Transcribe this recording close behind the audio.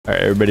All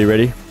right, everybody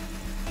ready?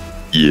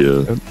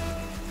 Yeah. Yep.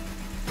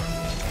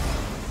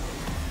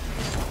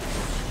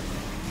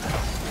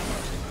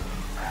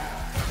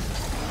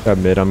 Got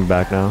mid, I'm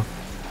back now.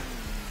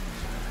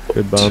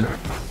 Good bump.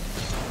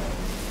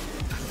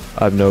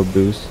 I have no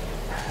boost.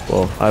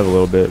 Well, I have a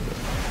little bit, but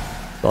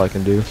that's all I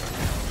can do.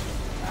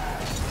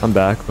 I'm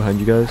back behind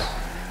you guys.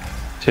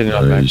 Sitting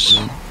on back. Nice.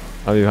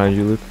 I'll be behind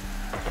you, Luke.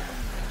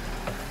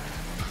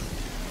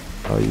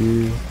 Are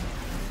you?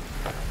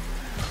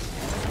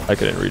 I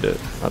couldn't read it.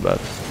 My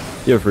bad.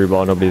 You have free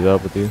ball. Nobody's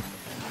up with you.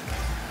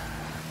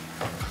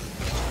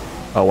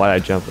 Oh, why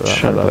did I jump for that?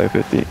 Trying to play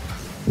 50.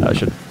 I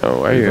should.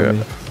 Oh, where you at?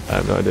 I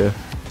have no idea.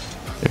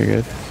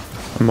 You're good.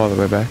 I'm all the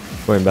way back.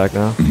 Going back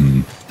now.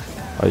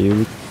 Are you,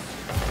 Luke?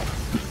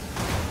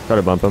 Try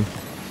to bump him.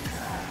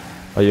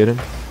 Are you in?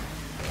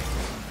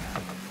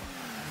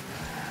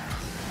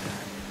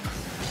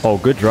 Oh,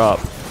 good drop.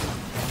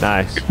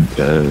 Nice.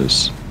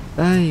 Yes.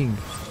 Dang.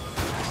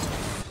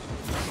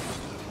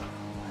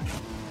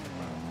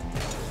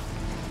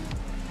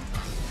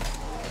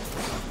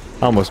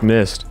 I almost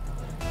missed.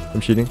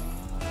 I'm cheating.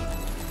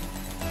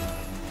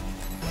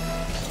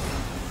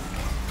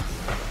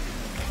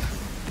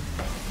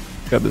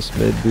 Got this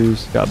mid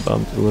boost. Got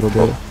bumped a little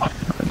bit. I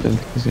didn't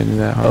think he's gonna do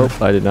that hard. Oh,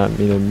 I did not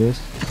mean to miss.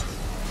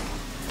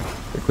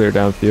 Clear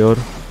downfield.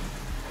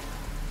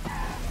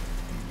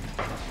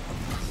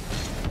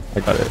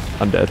 I got it.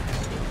 I'm dead.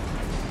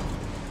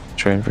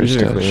 Trying for He's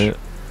gonna clean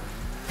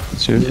stash. it.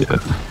 Shoot. Yeah.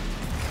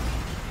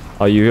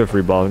 Oh, you have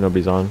free ball.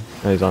 Nobody's on.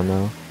 No, he's on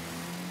now.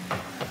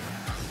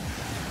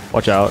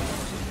 Watch out.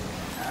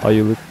 Oh,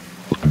 you Luke.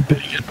 I'm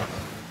big.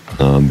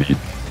 I'm beat.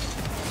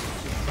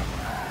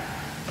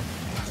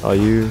 Oh,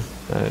 you.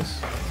 Nice.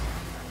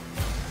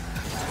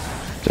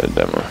 Dead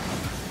demo.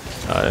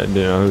 I didn't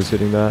know who's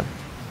hitting that.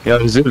 Yeah,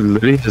 this dude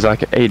literally has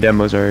like 8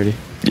 demos already.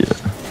 Yeah.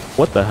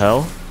 What the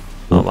hell?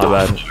 Oh, my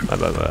bad. My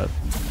bad, my bad.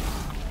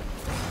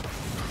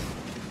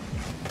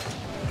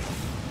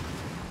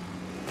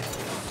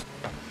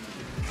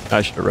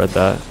 I should have read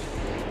that.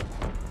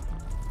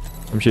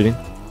 I'm cheating.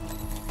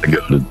 I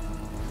got it.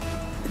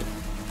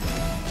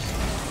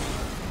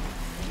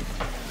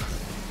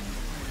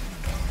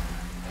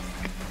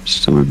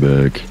 Still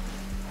back.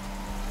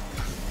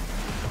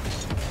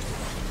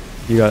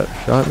 You got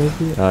shot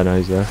maybe? Ah, no,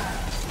 he's there.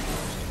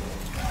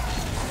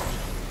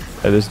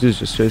 Hey, this dude's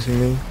just chasing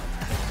me.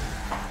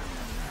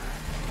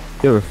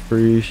 You have a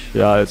free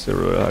shot. It's a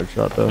really hard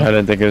shot though. I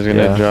didn't think it was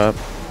gonna Yeah. drop.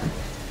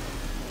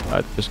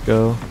 Alright, just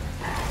go.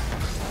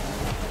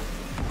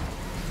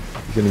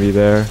 He's gonna be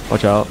there.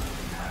 Watch out.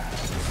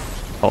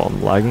 Oh,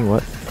 I'm lagging?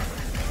 What?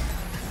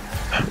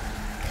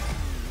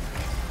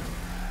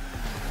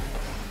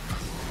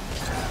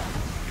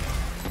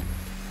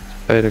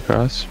 Play it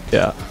across.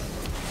 Yeah.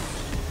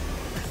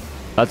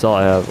 That's all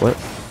I have. What?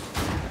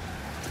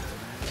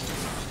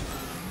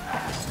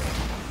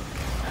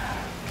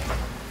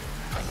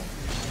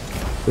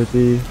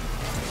 $50.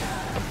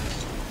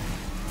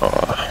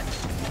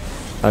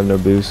 I have no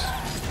boost.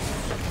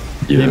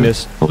 Yeah. He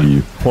missed. Oh,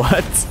 you.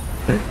 What?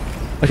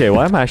 Okay,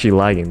 why am I actually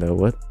lagging though?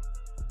 What?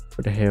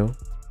 What the hell?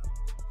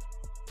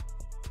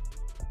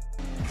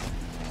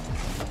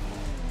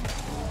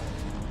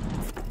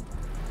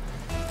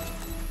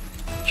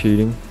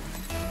 Cheating.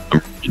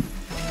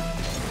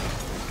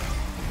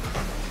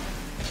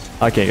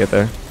 I can't get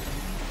there.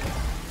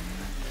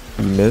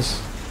 You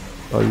miss?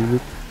 Oh, you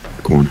did?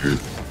 Corner.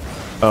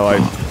 Oh, I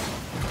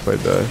played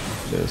the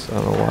miss. I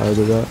don't know why I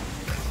did that.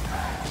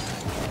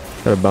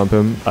 Gotta bump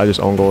him. I just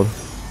own gold.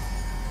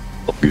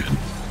 Oh, good.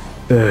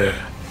 Ugh.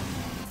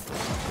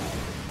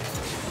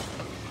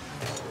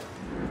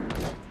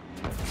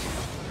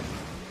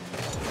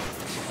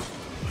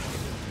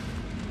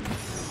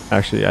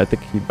 Actually, I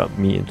think he bumped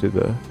me into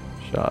the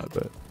shot,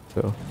 but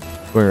so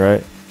going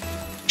right.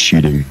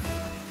 Cheating.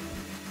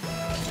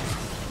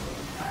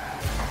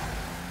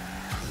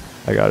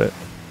 I got it.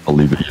 I'll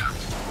leave it.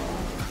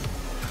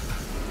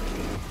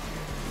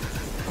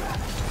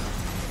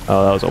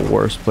 Oh, that was the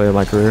worst play of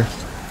my career.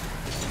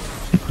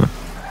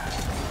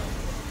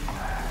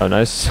 Oh,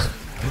 nice.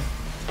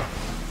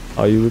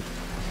 Oh, you.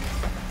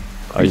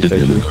 Oh, you did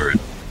take it it. already.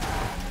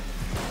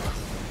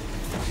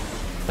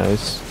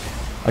 Nice.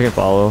 I can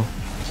follow.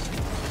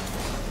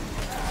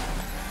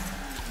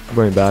 I'm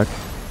going back.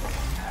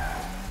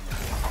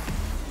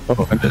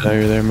 Oh, I didn't know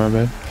you were there, my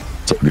bad.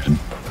 It's all good.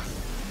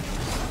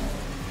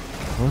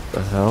 What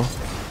the hell?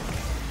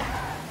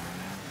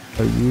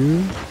 Are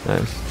you?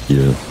 Nice.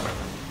 Yeah.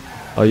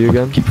 Are you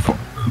again? Keep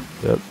falling.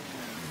 Yep.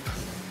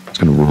 It's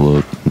gonna roll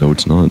up. No,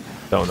 it's not.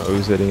 Don't know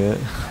who's hitting it.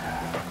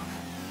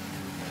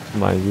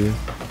 Mind you.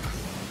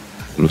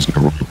 I'm just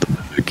gonna roll up the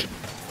back.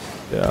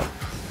 Yeah.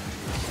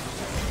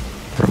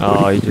 Probably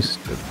Oh, he just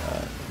did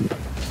that.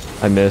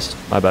 I missed.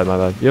 My bad, my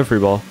bad. You have free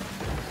ball.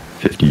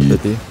 50.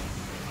 50.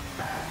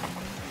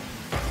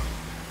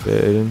 Yeah,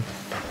 Aiden.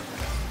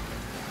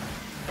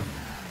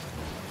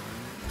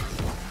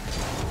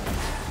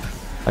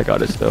 I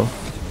got it still.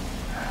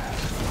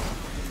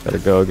 Gotta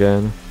go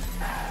again.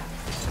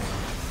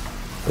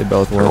 They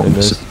both went in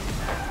this.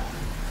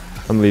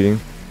 I'm leaving.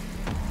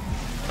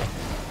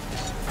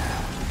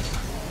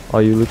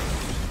 All you, Luke.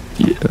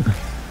 Yeah.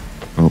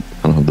 Oh,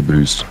 I don't have the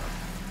boost.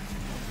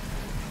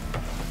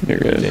 You're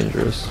good.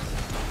 Dangerous.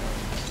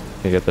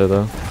 Can get there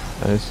though.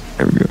 Nice.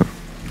 There we go.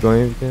 Keep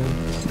going if you can.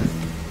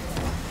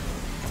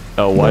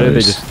 Oh, why did they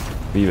Nice. just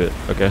leave it?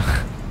 Okay.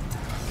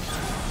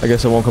 I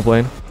guess I won't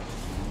complain.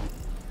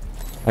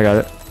 I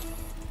got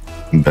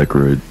it. Back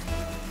right.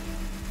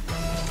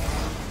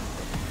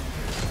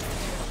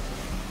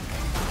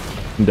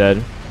 I'm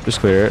dead. Just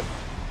clear it.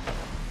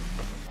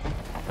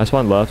 I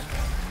spawned left.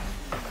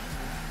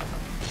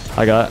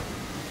 I got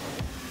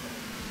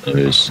it.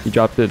 Nice. He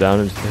dropped it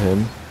down into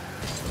him.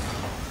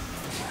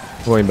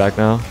 Going back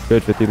now.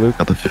 Good 50, Luke.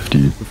 Got the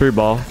 50. Free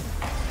ball.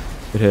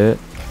 Good hit.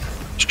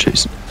 Just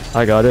chasing.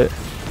 I got it.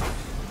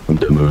 I'm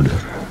demoed.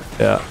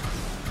 Yeah.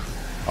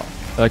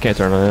 I can't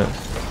turn on it.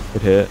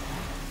 Good hit.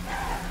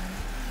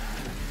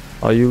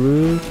 All you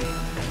lose.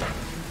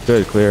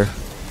 Good, clear.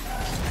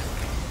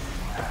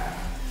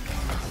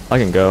 I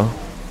can go.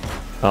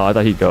 Oh, I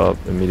thought he'd go up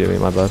immediately.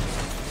 My bad.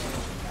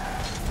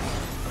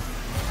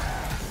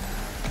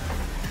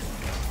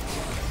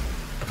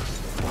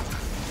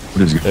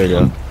 What is There you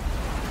going go.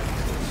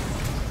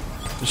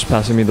 Just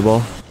passing me the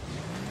ball.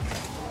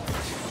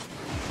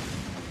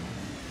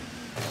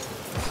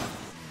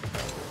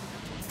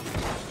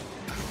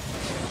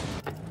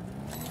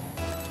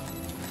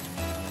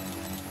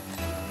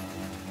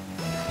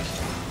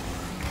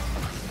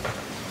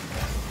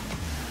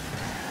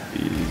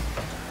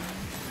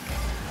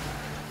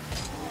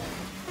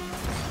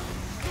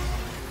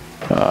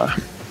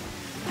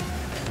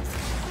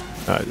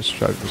 Alright, just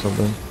try for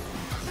something.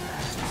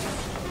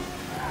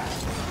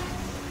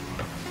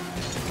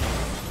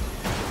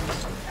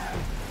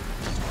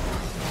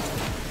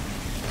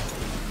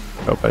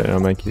 Oh, I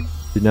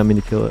did not mean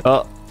to kill it.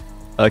 Oh,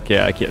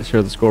 okay, I can't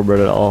share the scoreboard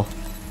at all.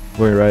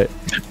 Going right.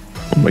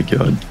 Oh my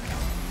god.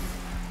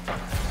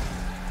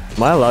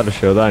 Am I allowed to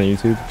show that on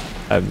YouTube?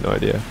 I have no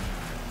idea.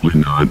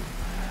 Probably not.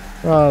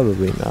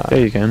 Probably not. Yeah,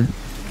 you can.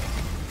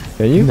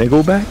 Can you? They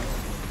go back?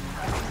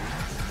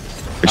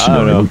 Actually, I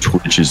don't no, I know. know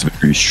Twitch is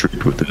very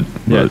strict with it.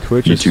 Yeah, but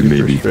Twitch is YouTube super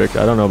maybe. strict.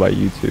 I don't know about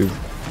YouTube.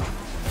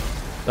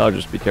 I'll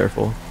just be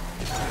careful.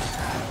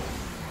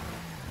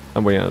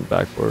 I'm waiting on the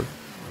backboard.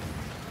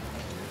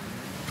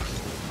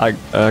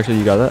 Actually,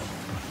 you got that?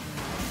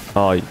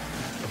 Oh, I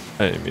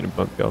didn't mean to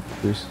bump you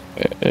off the boost.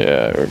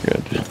 Yeah, we're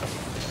good.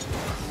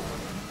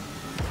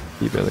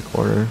 Keep it in the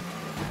corner.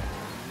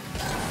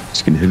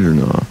 Just can hit it or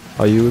not.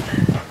 Oh, you?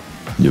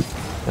 Yep.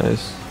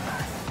 Nice.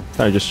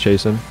 Kind of just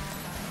chase him.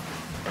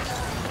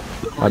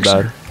 My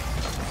bad.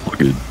 All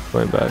good.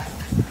 Going back.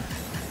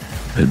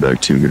 Head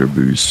back to and get our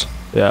boost.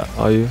 Yeah,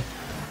 are you?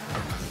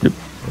 Yep.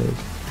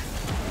 Nice.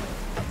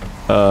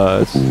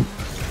 It's Cool.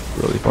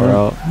 really far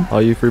out.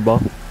 Are you free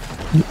ball?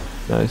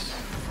 Nice.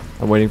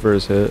 I'm waiting for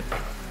his hit.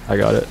 I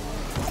got it.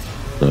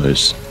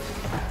 Nice.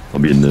 I'll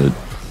be in the.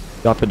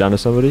 Drop it down to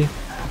somebody.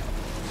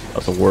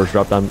 That's the worst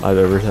drop down I've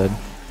ever had.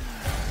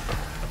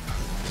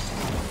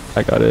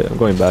 I got it. I'm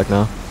going back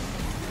now.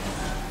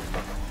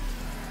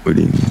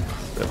 Waiting.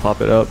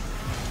 Pop it up.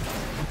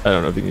 I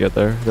don't know if you can get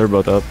there. They're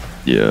both up.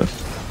 Yeah.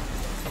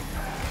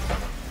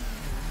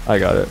 I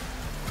got it.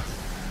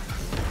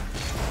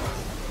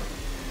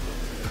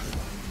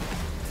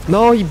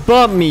 No, you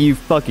bumped me, you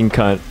fucking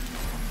cunt.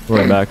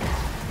 Going back.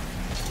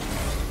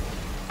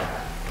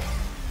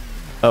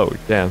 Oh,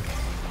 damn.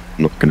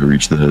 I'm not gonna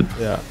reach that.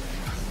 Yeah.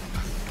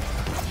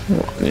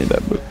 I need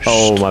that boost.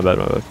 Oh, my bad,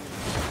 my bad.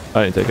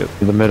 I didn't take it.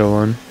 The middle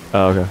one.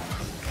 Oh, okay.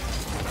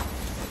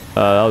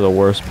 That was the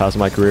worst pass of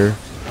my career.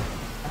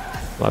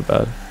 My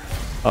bad.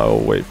 Oh,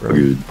 wait for him.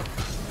 Good.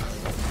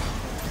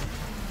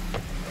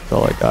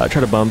 Felt like I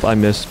tried to bump. I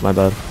missed. My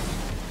bad.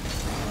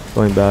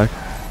 Going back.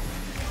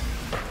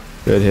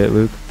 Good hit,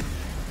 Luke.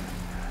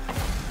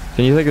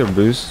 Can you take a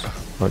boost?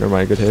 Oh, never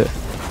mind. Good hit.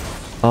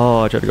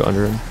 Oh, I tried to go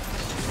under him.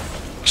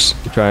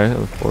 Good try,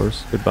 of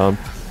course. Good bump.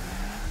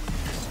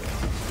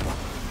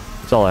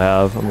 That's all I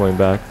have. I'm going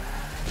back.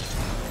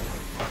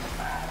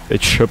 They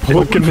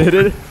triple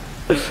committed.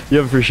 You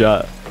have a free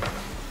shot.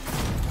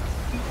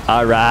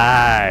 All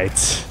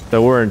right. The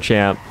Warren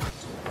champ.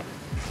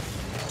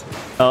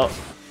 Oh,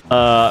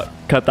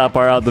 cut that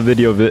part out of the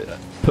video.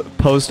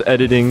 Post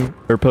editing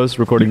or post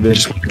recording I vid.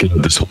 just want to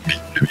get this whole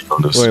beat, to be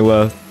honest. Going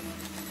left.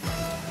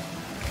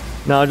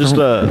 No, just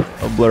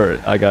I'll blur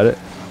it. I got it.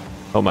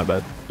 Oh, my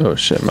bad. Oh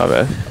shit, my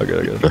bad.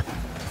 Okay.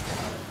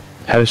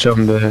 Had to show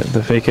him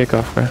the fake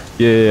kickoff, bro.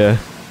 Yeah.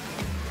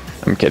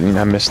 I'm kidding,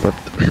 I misslipped.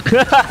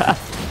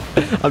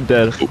 I'm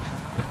dead.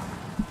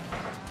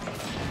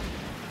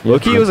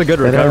 Loki was a good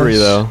recovery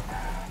though.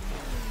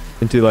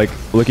 Into like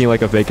looking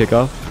like a fake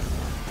kickoff.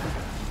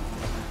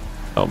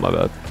 Oh my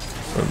bad.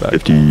 Going back.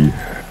 50. You're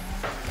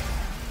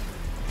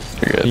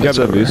good. You got that's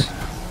that over. boost.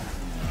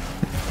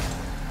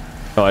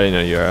 Oh, I didn't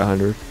know you were at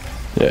 100.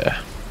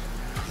 Yeah.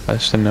 I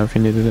just didn't know if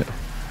you needed it.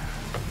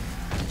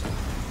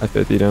 I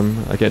 50'd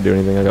him. I can't do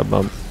anything. I got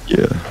bumped.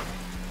 Yeah.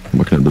 I'm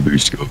not gonna have the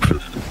boost to go for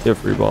that. You have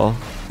free ball.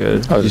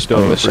 Good. I was You just still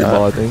playing have a the free shot.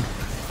 ball, I think.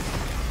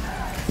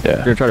 You're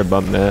Yeah. gonna try to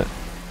bump net.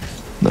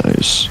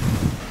 Nice.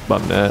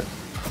 Bump net.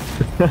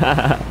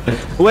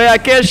 Wait, I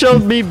can't show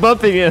me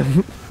bumping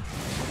him.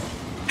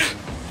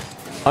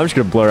 I'm just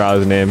gonna blur out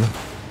his name.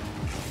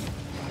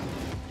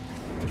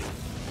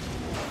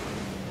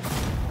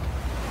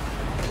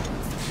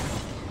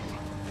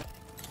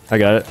 I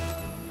got it.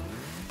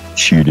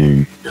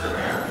 Cheating.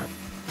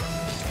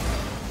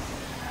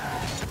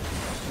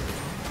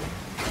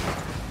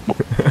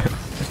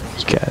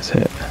 You guys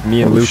hit.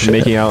 Me and Oh, Luke shit.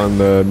 making out in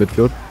the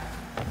midfield.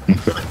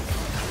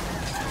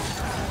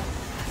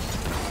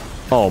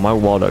 Oh, my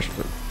wall dash.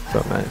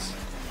 So nice.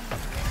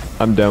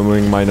 I'm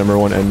demoing my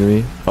 #1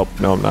 enemy. Oh,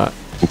 no, I'm not.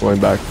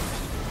 Going back.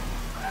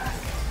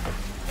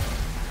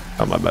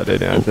 Oh, my bad. I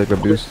didn't take a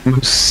boost.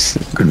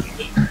 Good.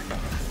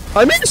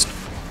 I missed!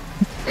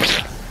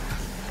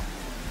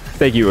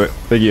 Thank you,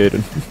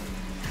 Aiden.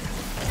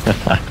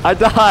 I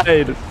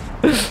died!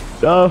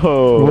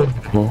 No!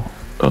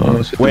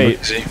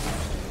 Wait.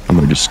 I'm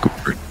gonna just score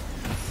it.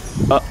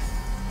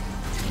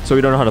 So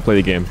we don't know how to play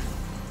the game.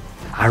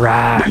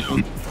 Alright.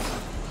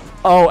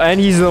 Oh, and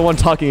he's the one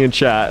talking in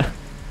chat.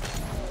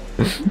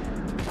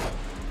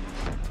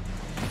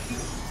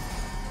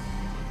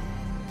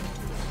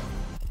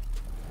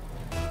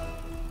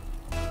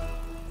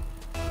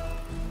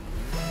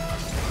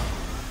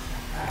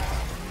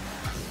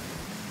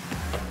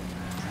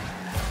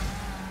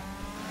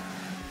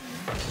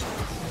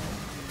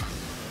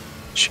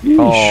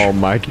 Oh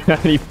my god,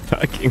 he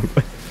fucking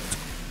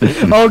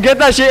oh, get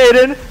that shit,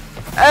 Aiden!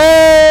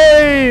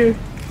 Hey!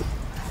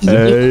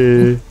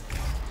 Hey!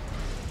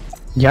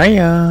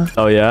 Yeah.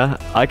 Oh yeah?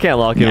 I can't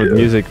lock in with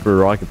music for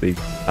Rocket League.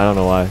 I don't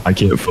know why. I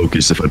can't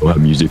focus if I don't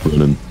have music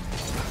running.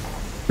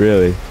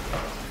 Really?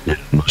 Yeah,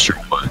 I'm not sure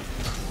why.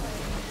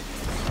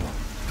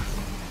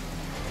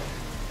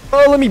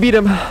 Oh, let me beat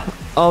him.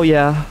 Oh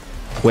yeah.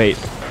 Wait.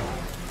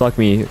 Fuck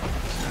me.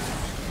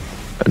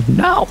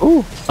 No.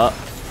 Ooh.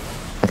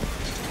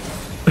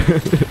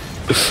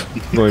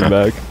 Going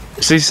back.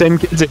 It's these same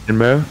kids again,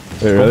 bro. Wait,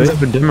 really? What was up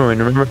demoing?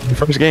 Remember the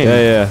first game?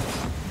 Yeah, yeah.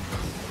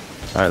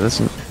 All right,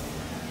 listen.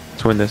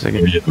 Let's win this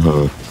again.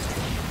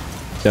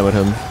 Damn it,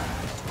 him.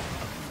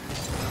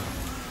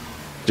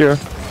 0.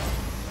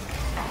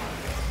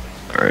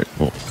 Alright,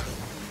 well.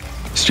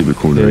 Stupid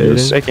corner Yeah, it it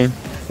is. is. Second.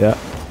 Yeah.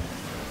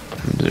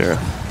 0.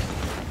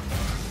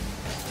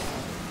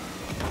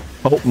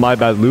 Oh, my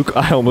bad, Luke.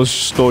 I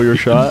almost stole your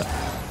shot.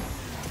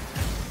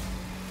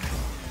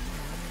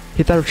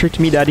 Hit that trick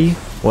to me, daddy.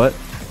 What?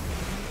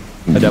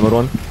 I demoed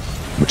one.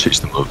 I'm gonna chase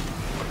them up.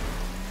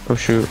 Oh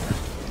shoot.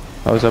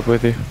 I was up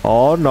with you.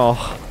 Oh no.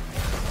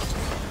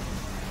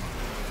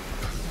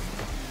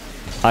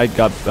 I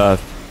got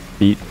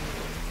beat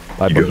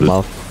by You bumped got him it.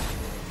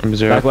 off. I'm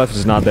 0. Back left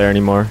is not there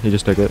anymore. He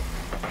just took it.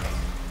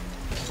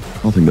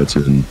 I don't think that's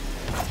in.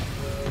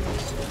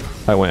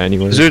 I went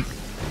anyways. Dude,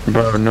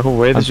 bro, no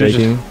way. This is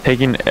taking- just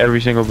taking every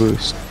single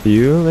boost.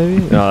 You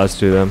maybe? No, let's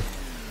do them.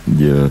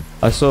 Yeah.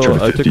 I saw. Try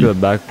I took 50. the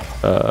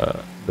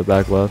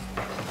back left.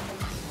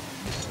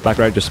 Back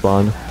right just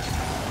spawned.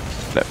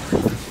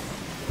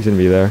 He's gonna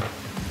be there.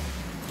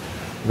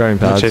 Grabbing I'm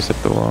gonna pads. chase up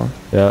the wall.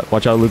 Yeah,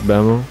 watch out, Luke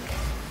Bamo.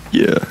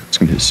 Yeah, it's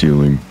gonna hit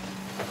ceiling.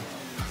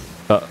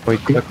 Wait,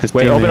 click this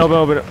Wait, teammate.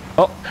 open.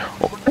 Oh!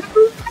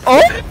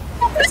 Oh!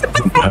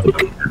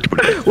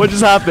 What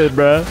just happened,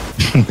 bruh?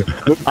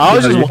 I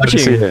was No, just you gotta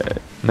see watching.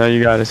 it. No,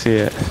 you gotta see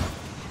it.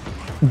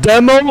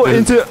 Demo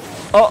into.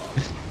 Oh!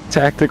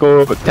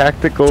 Tactical,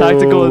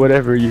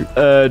 whatever you.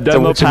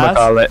 Demo pass.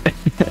 Call it.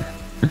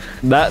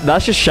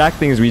 That's just Shaq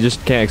things we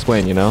just can't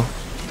explain, you know?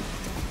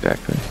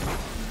 Exactly.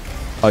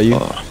 Oh, you.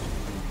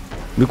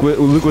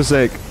 Luke was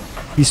like,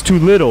 he's too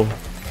little.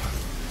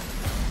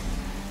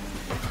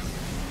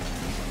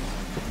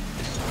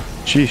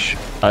 Sheesh.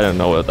 I don't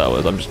know what that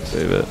was. I'm just gonna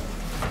save it.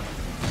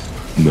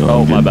 No,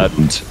 Oh, I'm my getting bad.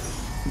 bumped.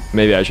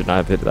 Maybe I should not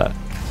have hit that.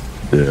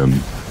 Damn.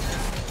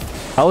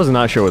 I was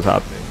not sure what's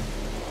happening.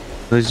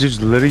 These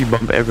dudes literally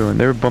bump everyone.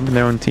 They were bumping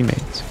their own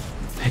teammates.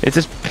 It's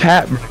just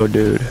Pat, bro,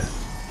 dude.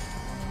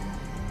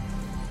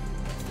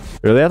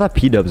 Really? I thought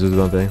P-dubs was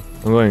bumping.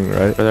 I'm going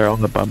right. But they're all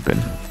the bumping.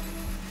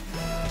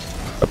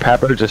 But Pat,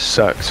 bro, just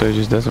sucks, so he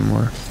just doesn't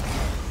more.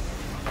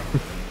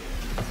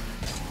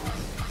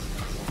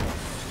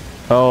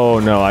 Oh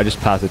no, I just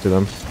passed it to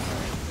them.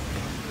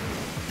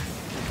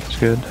 It's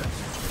good.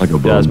 I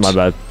got bumped. Yeah, that's my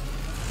bad.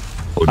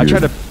 Oh, I dude.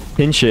 tried to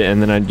pinch it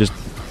and then I just...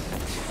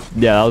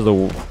 Yeah, that was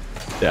the...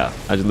 Yeah,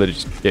 I just literally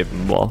just gave him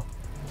the ball.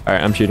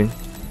 Alright, I'm shooting.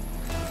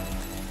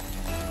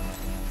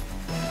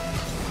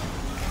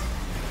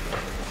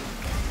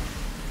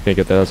 Can't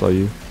get that, that's all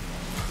you.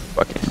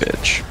 Fucking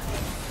bitch.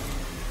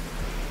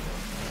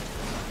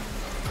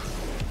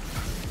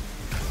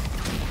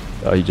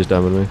 Oh, he just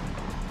demoed me.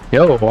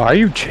 Yo, why are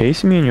you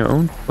chasing me in your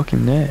own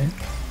fucking net?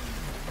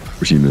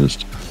 Which he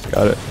missed.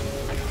 Got it.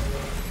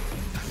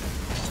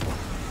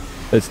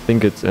 I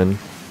think it's in.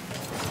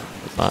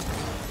 It's not.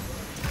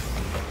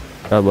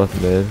 Got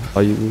left mid.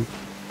 Are you Luke?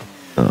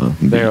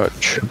 They are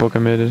triple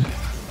committed.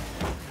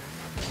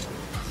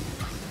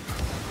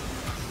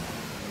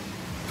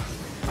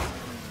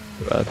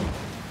 Bad.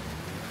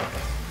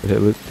 Good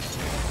hit, Luke.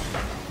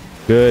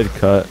 Good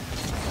cut.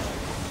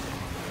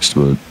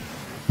 Stood.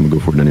 I'm gonna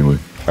go for it anyway.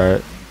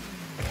 Alright.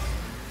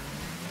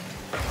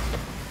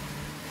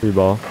 Free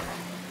ball.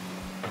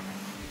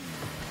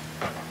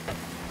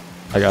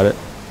 I got it.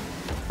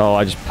 Oh,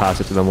 I just passed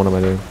it to them. What am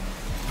I doing?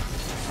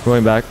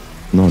 Going back.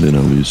 Not in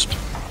at least.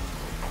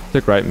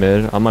 Took right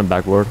mid. I'm on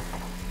backboard.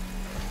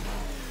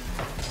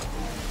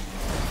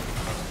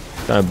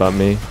 Trying to bump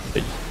me.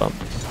 They just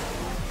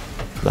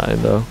bumped. Not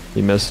in though.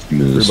 He missed. He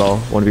missed. Free ball.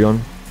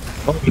 1v1.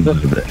 Oh, he didn't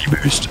have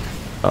any boost.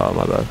 Oh,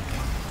 my bad.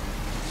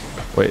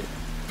 Wait.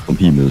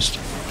 He missed.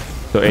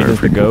 So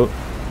Aiden's the GOAT?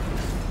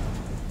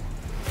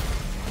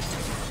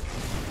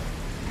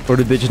 Or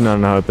did they just not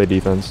know how to play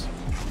defense?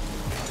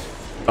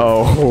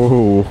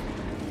 Oh.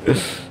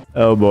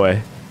 Oh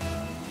boy.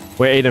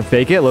 Wait, Aiden,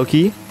 fake it, low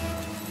key?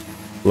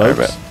 Low.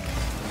 That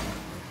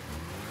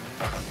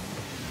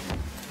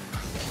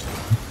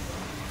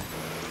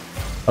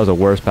was the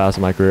worst pass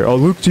of my career. Oh,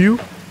 Luke, to you?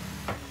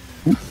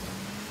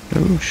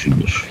 Oh,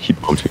 sheesh. He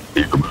poaching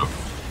here, bro.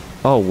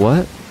 Oh,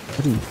 what?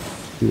 How do you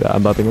do that?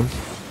 I'm bumping him.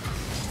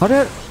 How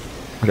did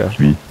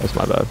Okay, that's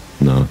my bad.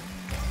 No.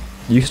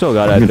 You still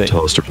got it, I'm I gonna think.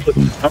 toss her for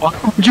them.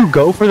 Why would you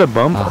go for the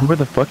bump over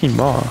the fucking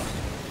ball?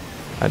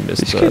 I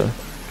missed This the... kid-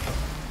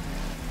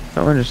 I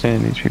don't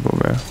understand these people,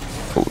 bro.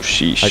 Oh,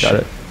 sheesh. I got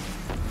it.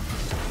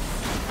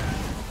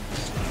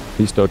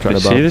 He's still trying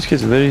to See, bump. this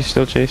kid's literally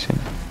still chasing.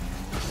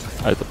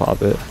 I have to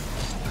pop it.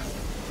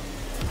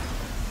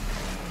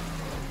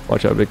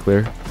 Watch out, big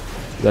clear.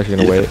 He's actually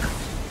gonna wait.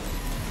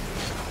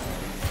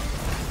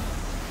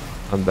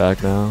 I'm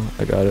back now.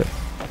 I got it.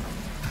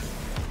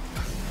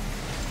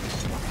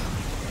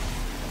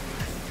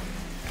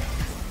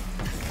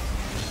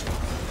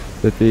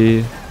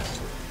 $50.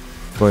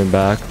 Going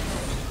back.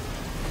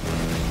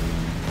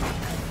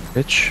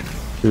 Bitch.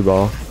 Free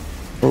ball.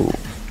 Oh,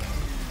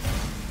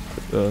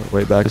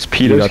 Wait back. this You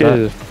pedo got kid that?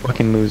 is a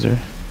fucking loser.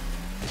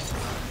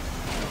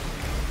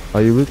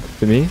 Are you Luke?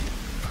 To me?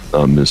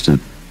 Missed it.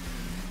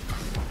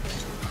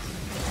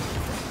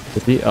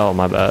 50? Oh,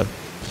 my bad.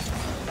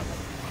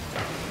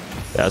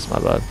 Yeah, that's my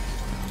bad.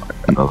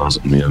 No, that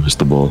wasn't me. I missed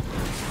the ball.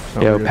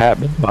 Oh, Yo, we're Pat,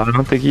 I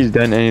don't think he's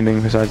done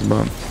anything besides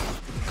bump.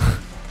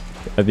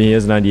 I mean, he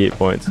has 98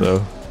 points,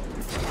 so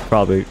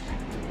probably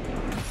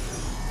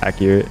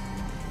accurate.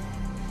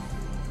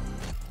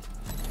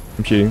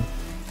 I'm shooting.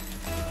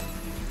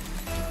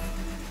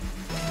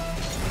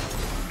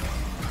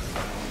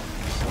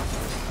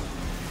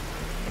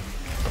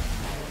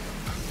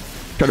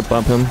 Try to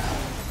bump him.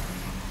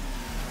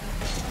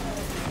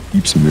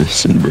 Keeps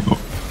missing, bro.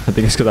 I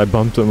think it's because I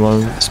bumped him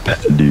on. It's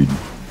bad, dude.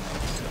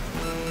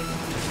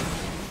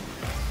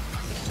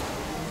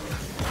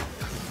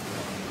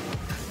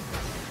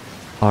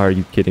 Are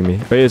you kidding me?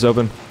 Wait, it's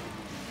open.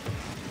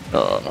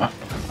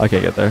 I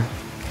can't get there.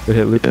 Good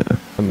hit, Luke. Yeah.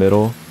 The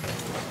middle.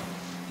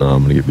 No,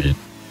 I'm gonna get beat.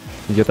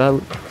 You get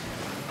that?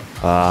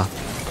 Ah.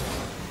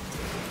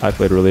 I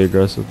played really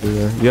aggressively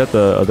there. You got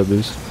the other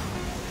boost.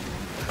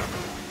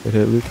 Good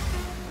hit, Luke.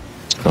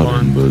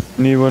 Not in, but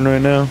Need one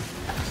right now.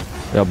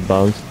 Got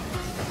bounced.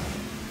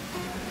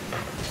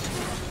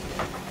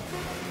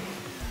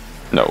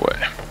 No way.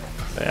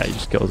 Yeah, he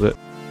just kills it.